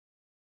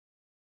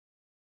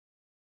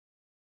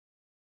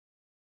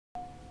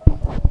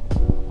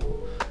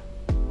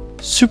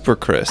Super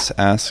Chris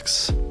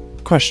asks,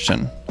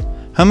 question,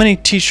 how many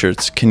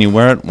t-shirts can you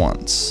wear at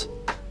once?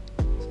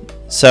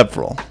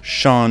 Several.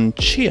 Sean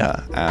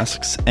Chia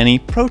asks, any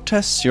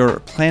protests you're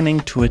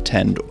planning to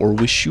attend or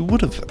wish you would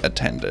have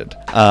attended?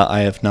 I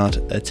have not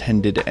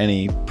attended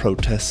any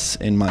protests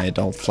in my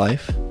adult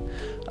life.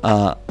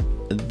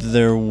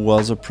 There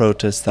was a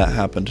protest that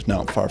happened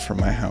not far from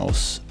my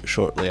house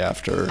shortly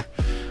after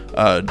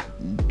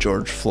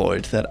George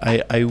Floyd that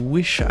I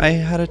wish I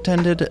had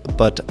attended,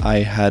 but I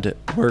had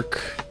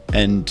work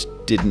and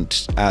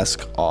didn't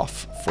ask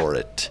off for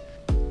it.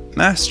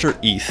 Master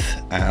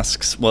Eth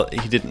asks, well,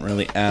 he didn't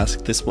really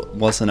ask, this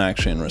wasn't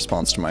actually in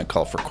response to my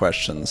call for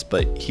questions,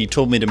 but he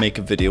told me to make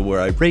a video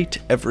where I rate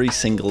every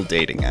single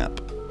dating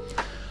app.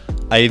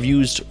 I have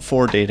used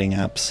 4 dating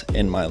apps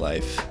in my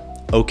life.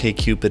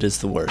 OkCupid is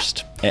the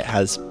worst. It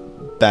has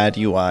bad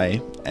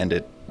UI,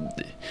 and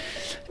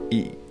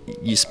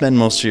you spend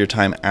most of your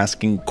time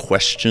asking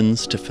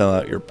questions to fill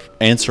out your,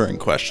 answering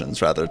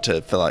questions rather,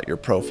 to fill out your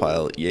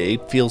profile.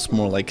 It feels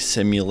more like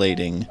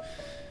simulating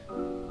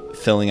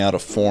filling out a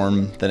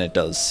form than it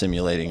does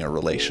simulating a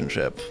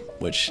relationship,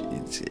 which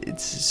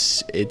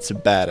it's a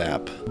bad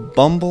app.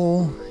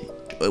 Bumble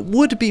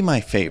would be my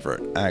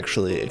favorite,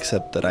 actually,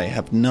 except that I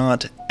have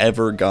not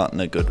ever gotten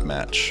a good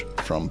match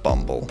from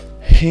Bumble.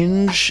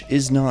 Hinge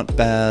is not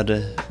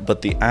bad,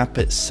 but the app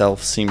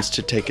itself seems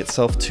to take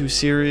itself too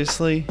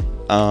seriously.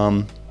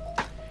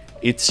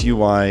 Its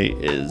UI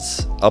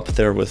is up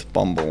there with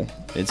Bumble.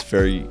 It's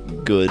very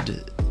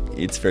good.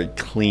 It's very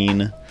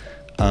clean.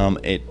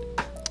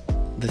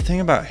 The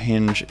thing about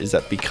Hinge is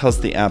that because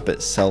the app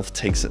itself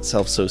takes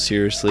itself so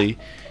seriously,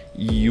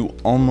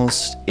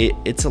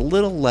 it's a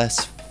little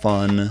less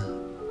fun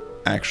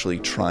actually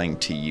trying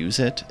to use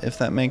it, if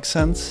that makes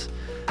sense.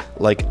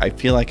 Like, I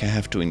feel like I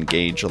have to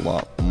engage a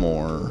lot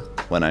more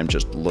when I'm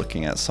just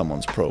looking at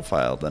someone's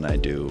profile than I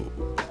do,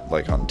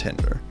 like, on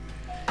Tinder.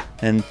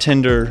 And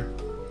Tinder,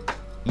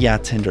 yeah,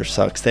 Tinder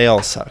sucks. They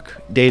all suck.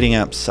 Dating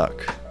apps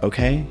suck,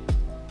 okay?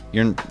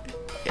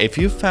 If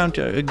you found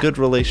a good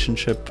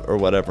relationship or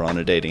whatever on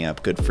a dating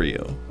app, good for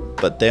you.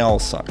 But they all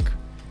suck.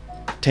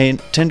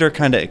 Tinder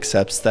kind of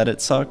accepts that it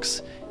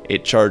sucks.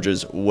 It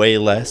charges way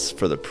less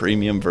for the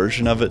premium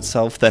version of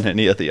itself than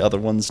any of the other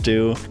ones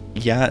do.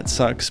 Yeah, it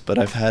sucks, but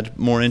I've had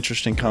more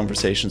interesting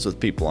conversations with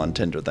people on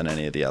Tinder than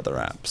any of the other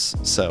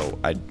apps. So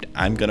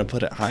I'm gonna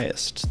put it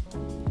highest.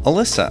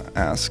 Alyssa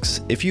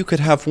asks, if you could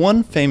have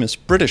one famous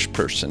British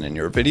person in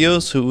your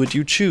videos, who would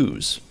you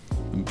choose?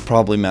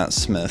 Probably Matt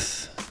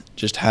Smith.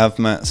 Just have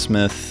Matt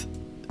Smith,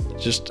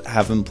 just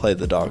have him play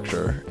the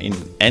Doctor in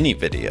any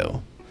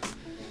video.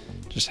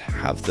 Just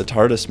have the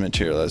TARDIS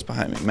materialize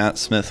behind me. Matt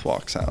Smith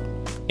walks out.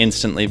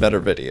 Instantly better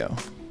video.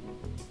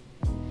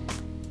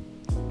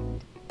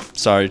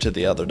 Sorry to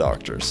the other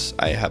Doctors.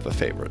 I have a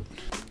favorite.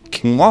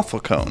 King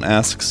Wafflecone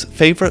asks,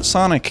 favorite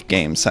Sonic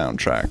game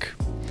soundtrack?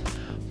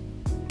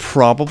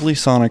 Probably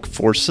Sonic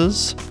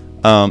Forces.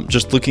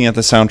 Just looking at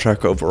the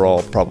soundtrack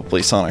overall,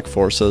 probably Sonic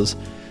Forces.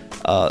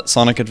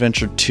 Sonic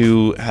Adventure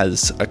 2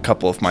 has a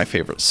couple of my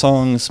favorite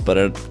songs,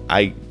 but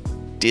I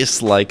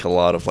dislike a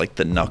lot of like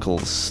the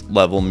Knuckles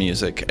level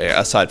music,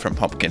 aside from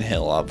Pumpkin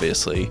Hill,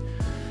 obviously.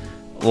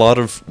 A lot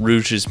of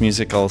Rouge's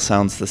music all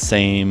sounds the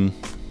same.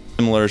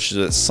 Similar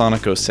to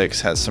Sonic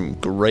 06 has some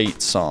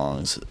great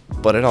songs,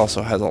 but it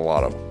also has a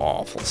lot of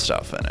awful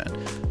stuff in it.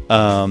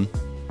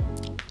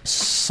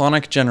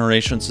 Sonic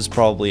Generations is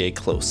probably a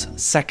close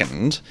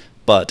second,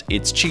 but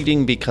it's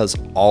cheating because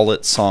all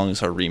its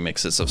songs are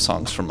remixes of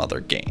songs from other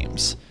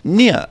games.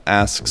 Nia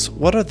asks,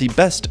 what are the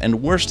best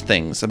and worst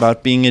things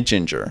about being a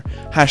ginger?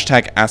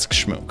 Hashtag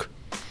SHcMOOK.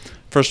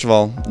 First of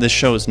all, this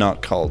show is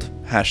not called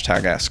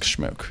hashtag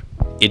SHcMOOK.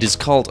 It is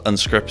called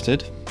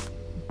Unscripted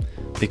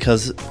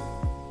because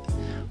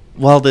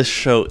while this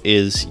show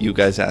is you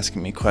guys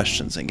asking me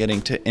questions and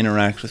getting to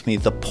interact with me,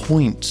 the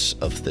point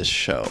of this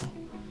show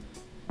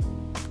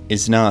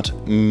is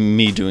not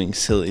me doing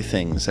silly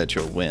things at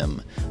your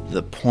whim.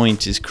 The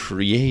point is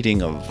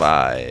creating a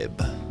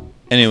vibe.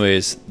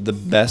 Anyways, the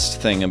best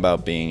thing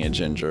about being a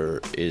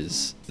ginger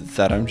is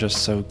that I'm just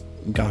so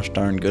gosh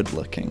darn good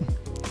looking.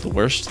 The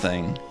worst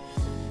thing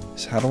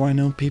is, how do I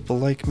know people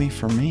like me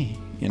for me,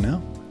 you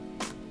know?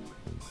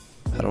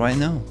 How do I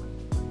know?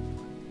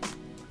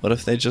 What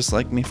if they just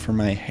like me for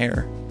my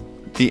hair?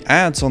 The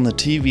ads on the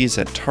TVs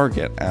at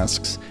Target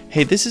asks,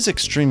 hey, this is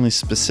extremely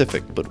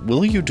specific, but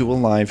will you do a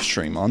live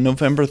stream on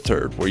November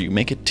 3rd where you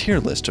make a tier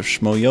list of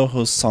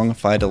Shmoyoho's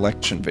songified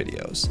election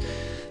videos?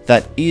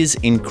 That is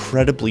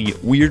incredibly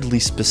weirdly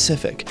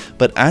specific,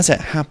 but as it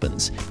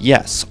happens,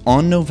 yes,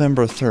 on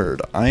November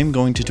 3rd, I'm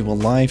going to do a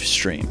live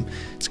stream.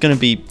 It's going to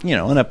be,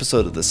 an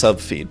episode of the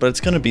subfeed, but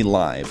it's going to be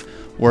live,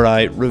 where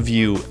I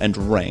review and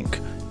rank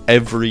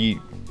every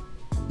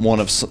one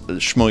of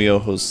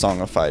Shmoyoho's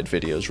songified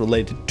videos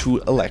related to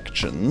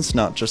elections,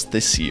 not just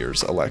this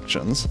year's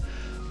elections.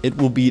 It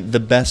will be the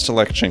best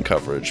election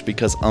coverage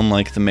because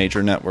unlike the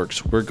major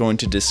networks, we're going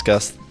to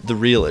discuss the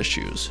real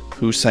issues.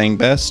 Who sang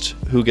best?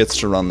 Who gets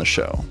to run the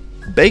show?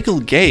 Bagel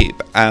Gabe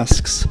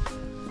asks,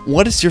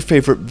 What is your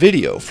favorite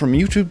video from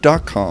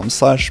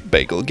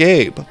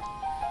youtube.com/BagelGabe?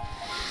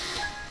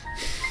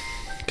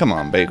 Come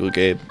on,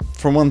 BagelGabe.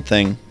 For one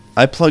thing,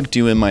 I plugged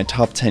you in my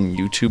top 10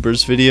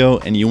 YouTubers video,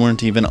 and you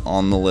weren't even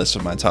on the list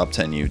of my top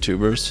 10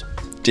 YouTubers.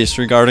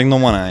 Disregarding the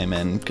one I'm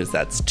in, because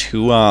that's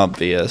too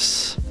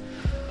obvious.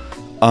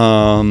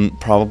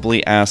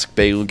 Probably ask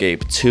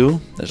BagelGabe 2.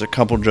 There's a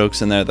couple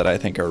jokes in there that I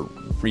think are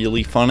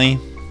really funny.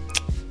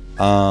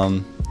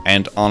 And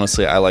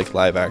honestly, I like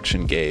live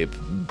action Gabe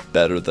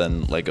better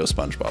than Lego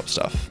SpongeBob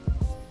stuff.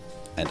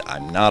 And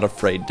I'm not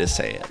afraid to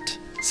say it.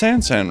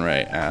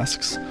 Sansanray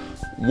asks,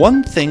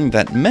 one thing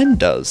that men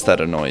does that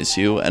annoys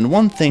you, and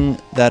one thing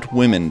that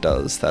women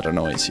does that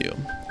annoys you.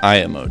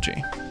 Eye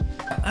emoji.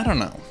 I don't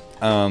know.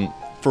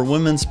 For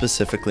women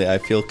specifically, I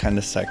feel kind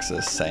of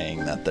sexist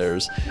saying that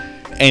there's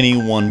any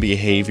one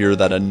behavior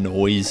that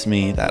annoys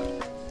me that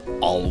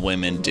all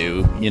women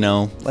do, you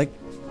know? Like,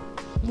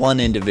 one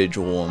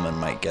individual woman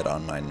might get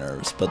on my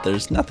nerves, but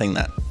there's nothing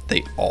that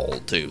they all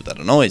do that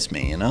annoys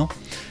me, you know?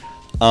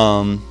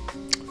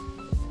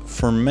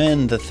 For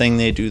men, the thing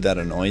they do that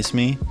annoys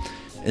me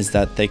is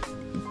that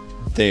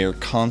they are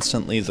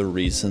constantly the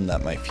reason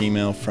that my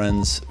female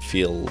friends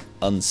feel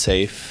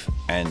unsafe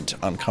and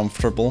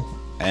uncomfortable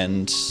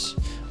and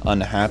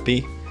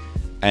unhappy,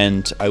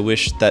 and I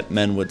wish that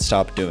men would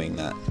stop doing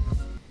that.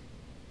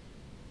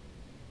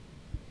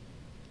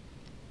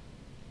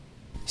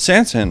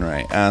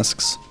 Sansanray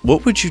asks,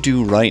 what would you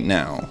do right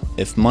now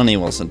if money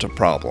wasn't a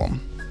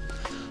problem?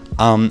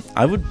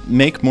 I would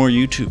make more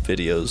YouTube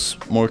videos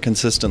more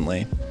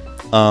consistently.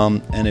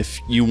 And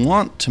if you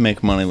want to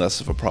make money less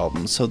of a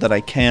problem so that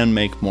I can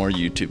make more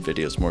YouTube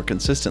videos more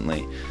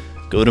consistently,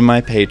 go to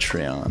my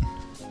Patreon.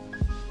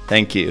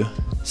 Thank you.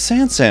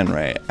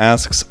 Sansanray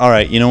asks,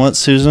 alright, you know what,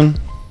 Susan?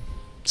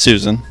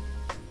 Susan,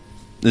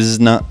 this is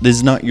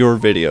not your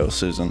video,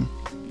 Susan.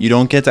 You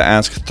don't get to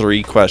ask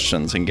 3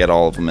 questions and get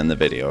all of them in the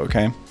video,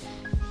 okay?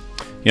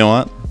 You know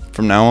what?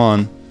 From now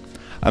on,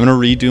 I'm going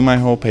to redo my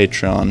whole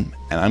Patreon,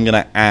 and I'm going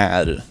to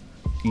add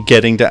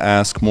getting to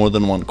ask more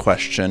than one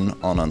question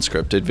on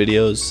unscripted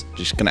videos.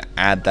 Just going to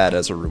add that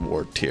as a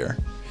reward tier.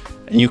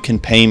 And you can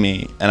pay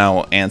me, and I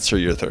will answer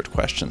your 3rd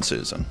question,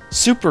 Susan.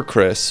 Super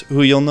Chris,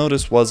 who you'll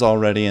notice was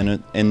already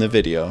in the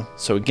video,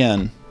 so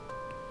again,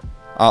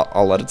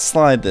 I'll let it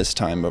slide this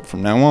time, but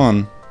from now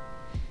on,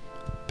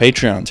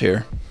 Patreon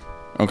tier.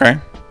 Okay?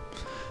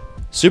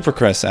 Super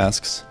Chris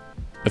asks,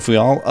 if we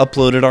all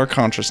uploaded our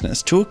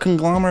consciousness to a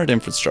conglomerate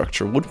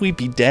infrastructure, would we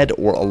be dead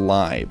or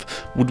alive?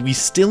 Would we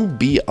still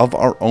be of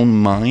our own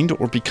mind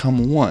or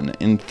become one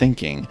in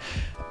thinking?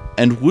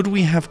 And would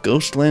we have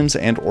ghost limbs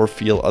and or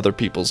feel other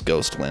people's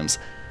ghost limbs?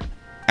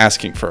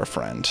 Asking for a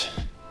friend.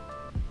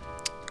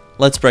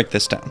 Let's break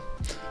this down.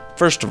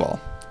 First of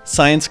all,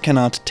 science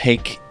cannot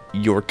take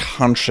your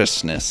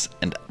consciousness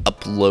and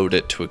upload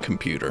it to a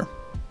computer.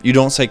 You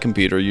don't say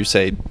computer, you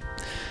say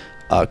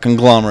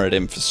conglomerate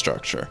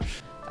infrastructure.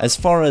 As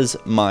far as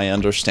my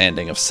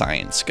understanding of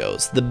science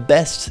goes, the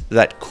best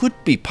that could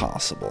be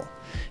possible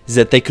is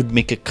that they could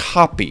make a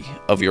copy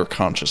of your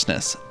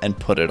consciousness and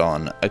put it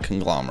on a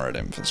conglomerate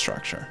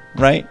infrastructure,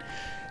 right?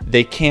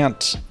 They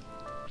can't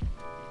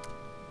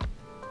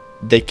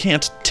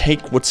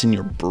take what's in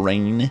your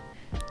brain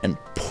and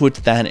put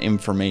that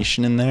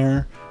information in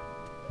there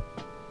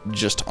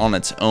just on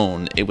its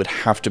own. It would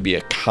have to be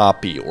a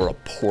copy or a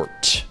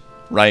port,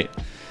 right?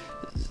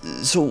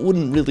 So it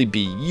wouldn't really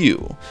be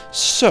you.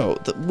 So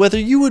whether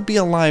you would be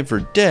alive or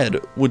dead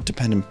would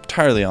depend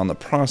entirely on the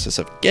process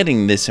of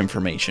getting this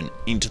information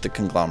into the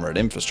conglomerate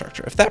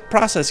infrastructure. If that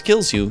process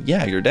kills you,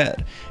 yeah, you're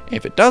dead.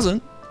 If it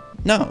doesn't,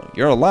 no,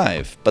 you're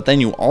alive, but then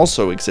you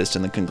also exist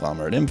in the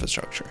conglomerate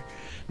infrastructure.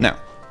 Now,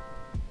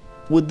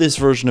 would this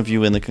version of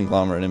you in the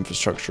conglomerate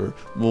infrastructure,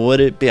 would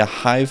it be a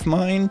hive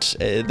mind?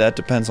 That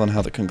depends on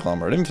how the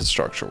conglomerate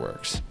infrastructure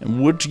works. And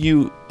would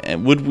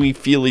we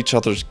feel each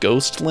other's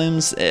ghost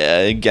limbs?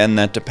 Again,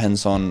 that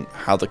depends on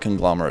how the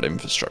conglomerate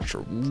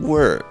infrastructure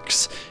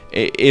works.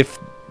 If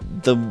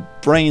the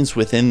brains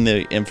within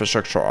the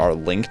infrastructure are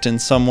linked in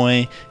some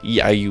way,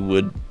 yeah, you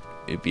would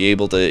be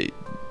able to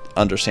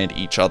understand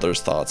each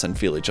other's thoughts and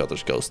feel each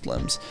other's ghost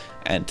limbs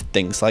and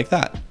things like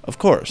that. Of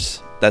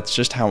course, that's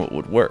just how it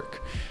would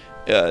work.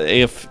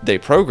 If they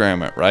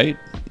program it right,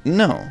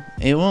 no,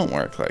 it won't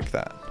work like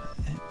that.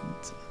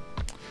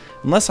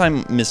 Unless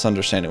I'm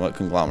misunderstanding what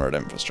conglomerate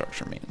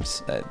infrastructure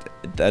means.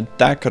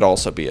 That could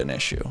also be an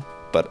issue,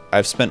 but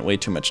I've spent way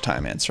too much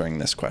time answering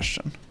this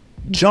question.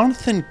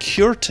 Jonathan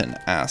Curtin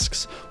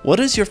asks, what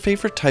is your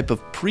favorite type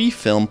of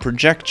pre-film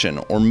projection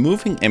or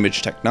moving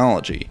image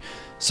technology,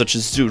 such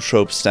as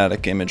zoetrope,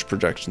 static image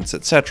projections,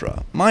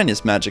 etc.? Mine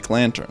is magic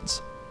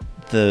lanterns.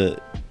 The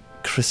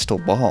crystal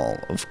ball,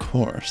 of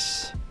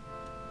course.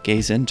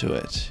 Gaze into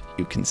it,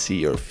 you can see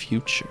your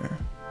future.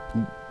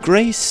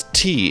 Grace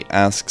T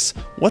asks,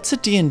 what's a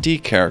D&D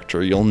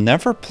character you'll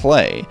never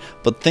play,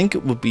 but think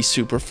it would be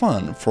super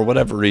fun, for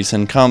whatever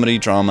reason, comedy,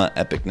 drama,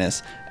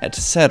 epicness,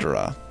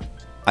 etc.?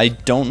 I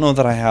don't know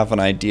that I have an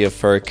idea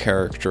for a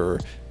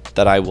character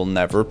that I will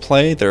never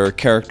play. There are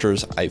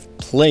characters I've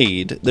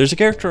played. There's a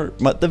character,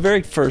 the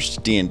very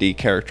first D&D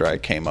character I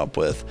came up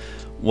with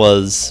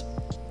was,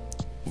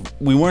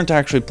 we weren't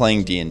actually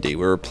playing D&D.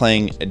 We were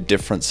playing a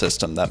different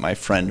system that my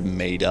friend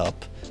made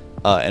up.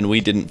 And we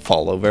didn't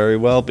follow very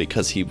well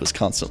because he was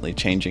constantly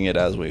changing it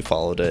as we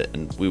followed it,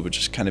 and we would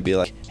just kind of be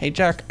like, hey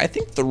Jack, I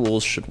think the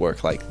rules should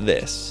work like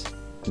this.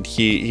 And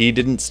he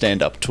didn't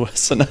stand up to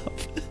us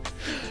enough.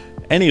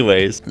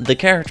 Anyways, the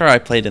character I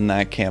played in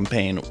that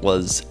campaign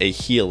was a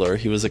healer.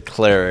 He was a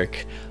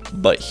cleric,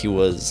 but he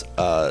was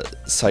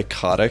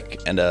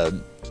psychotic and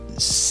a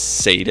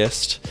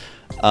sadist.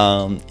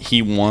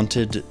 He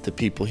wanted the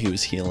people he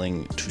was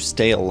healing to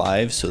stay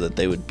alive so that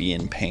they would be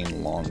in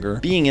pain longer.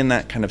 Being in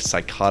that kind of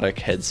psychotic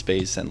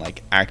headspace and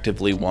like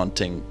actively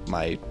wanting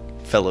my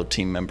fellow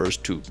team members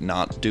to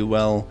not do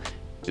well,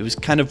 it was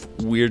kind of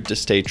weird to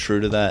stay true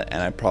to that,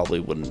 and I probably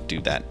wouldn't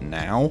do that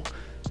now.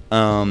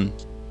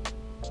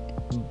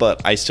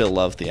 But I still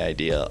love the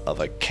idea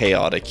of a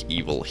chaotic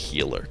evil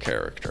healer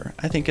character.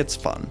 I think it's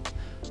fun.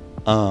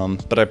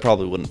 But I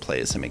probably wouldn't play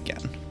as him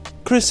again.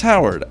 Chris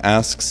Howard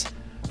asks,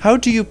 how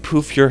do you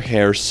poof your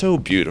hair so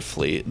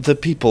beautifully? The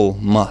people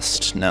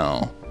must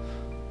know.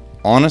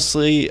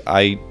 Honestly,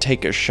 I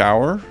take a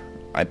shower,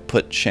 I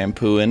put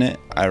shampoo in it,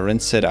 I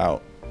rinse it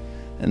out,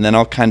 and then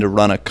I'll kind of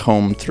run a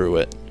comb through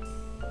it.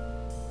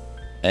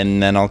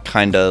 And then I'll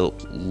kind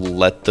of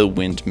let the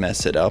wind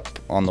mess it up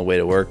on the way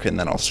to work, and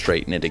then I'll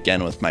straighten it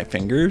again with my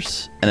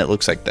fingers, and it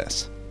looks like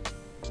this.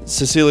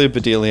 Cecilia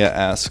Bedelia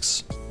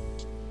asks,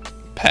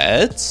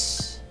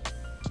 pets?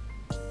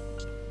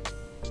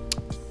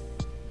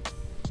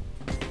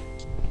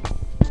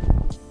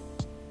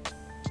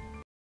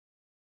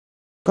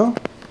 Coco.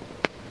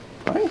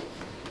 Hi.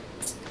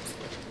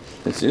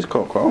 This is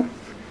Coco.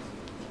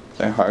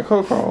 Say hi,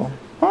 Coco.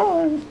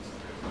 Hi.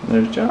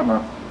 There's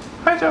Java.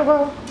 Hi,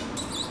 Java.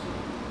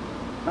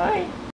 Hi.